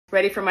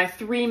Ready for my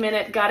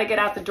 3-minute, gotta get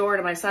out the door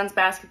to my son's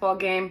basketball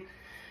game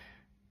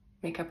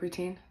makeup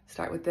routine.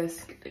 Start with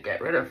this to get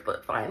rid of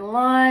the fine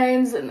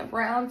lines and the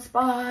brown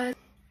spots.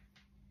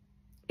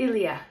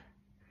 Ilia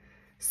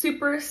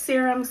Super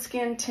Serum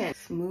Skin Tint.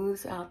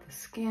 Smooths out the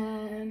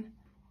skin.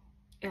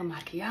 Il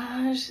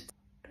Maquillage.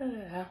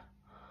 Da-da-da.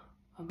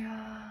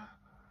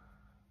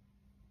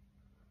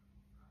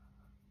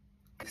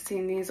 I've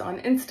seen these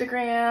on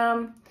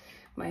Instagram.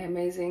 My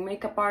amazing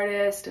makeup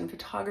artist and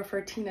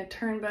photographer Tina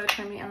Turnbow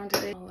turned me on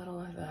today. A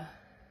little of the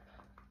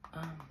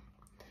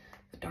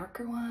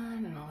darker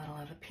one and a little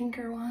of the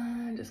pinker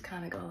one. Just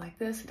kind of go like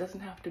this. It doesn't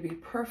have to be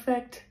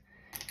perfect.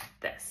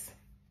 This.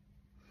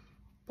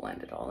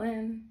 Blend it all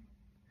in.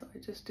 So I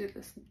just do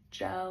this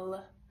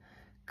gel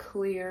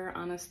clear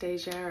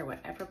Anastasia or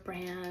whatever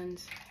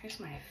brand.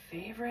 Here's my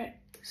favorite,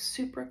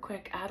 super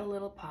quick, add a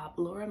little pop,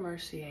 Laura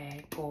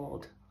Mercier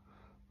Gold.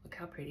 Look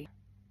how pretty.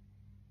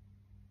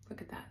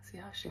 Look at that, see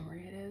how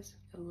shimmery it is?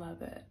 I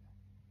love it.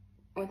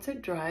 Once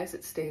it dries,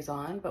 it stays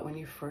on, but when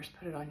you first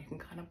put it on, you can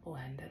kind of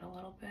blend it a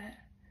little bit.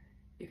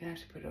 You can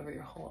actually put it over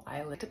your whole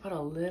eyelid. To put a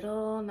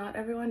little, not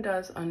everyone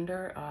does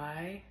under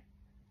eye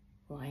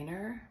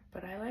liner,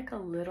 but I like a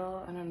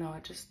little, I don't know, I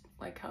just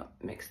like how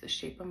it makes the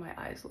shape of my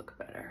eyes look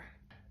better.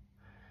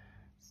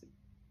 So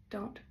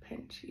don't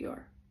pinch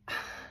your,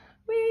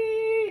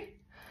 wee!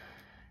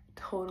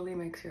 Totally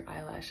makes your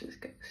eyelashes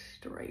go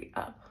straight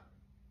up.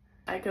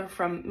 I go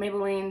from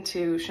Maybelline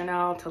to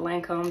Chanel to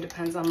Lancome,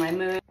 depends on my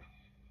mood.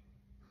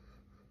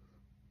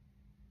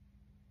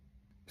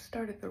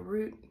 Start at the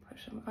root,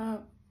 push them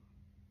up.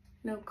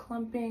 No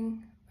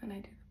clumping. Then I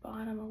do the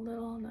bottom a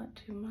little, not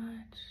too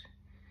much.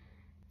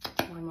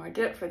 One more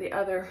dip for the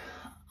other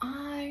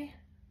eye.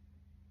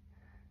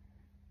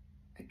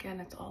 Again,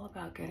 it's all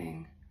about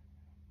getting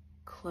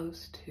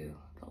close to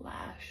the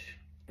lash.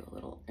 Do a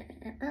little,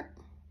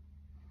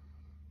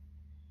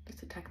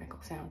 it's a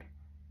technical sound.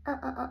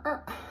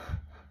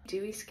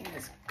 Dewy skin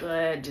is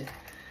good.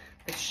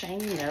 The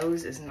shiny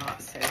nose is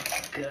not so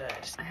good.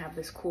 I have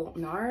this cool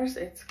NARS.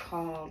 It's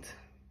called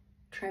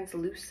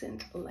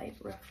Translucent Light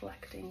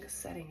Reflecting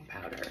Setting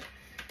Powder.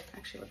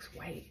 Actually looks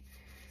white.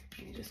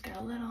 And you just get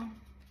a little,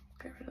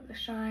 get rid of the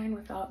shine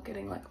without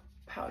getting like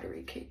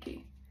powdery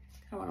cakey.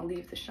 I want to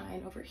leave the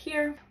shine over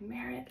here.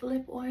 Merit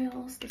lip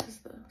oils. This is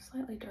the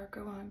slightly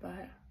darker one,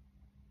 but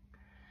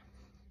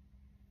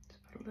just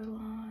put a little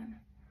on.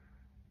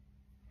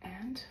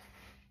 And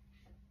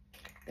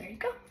there you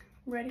go,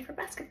 ready for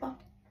basketball.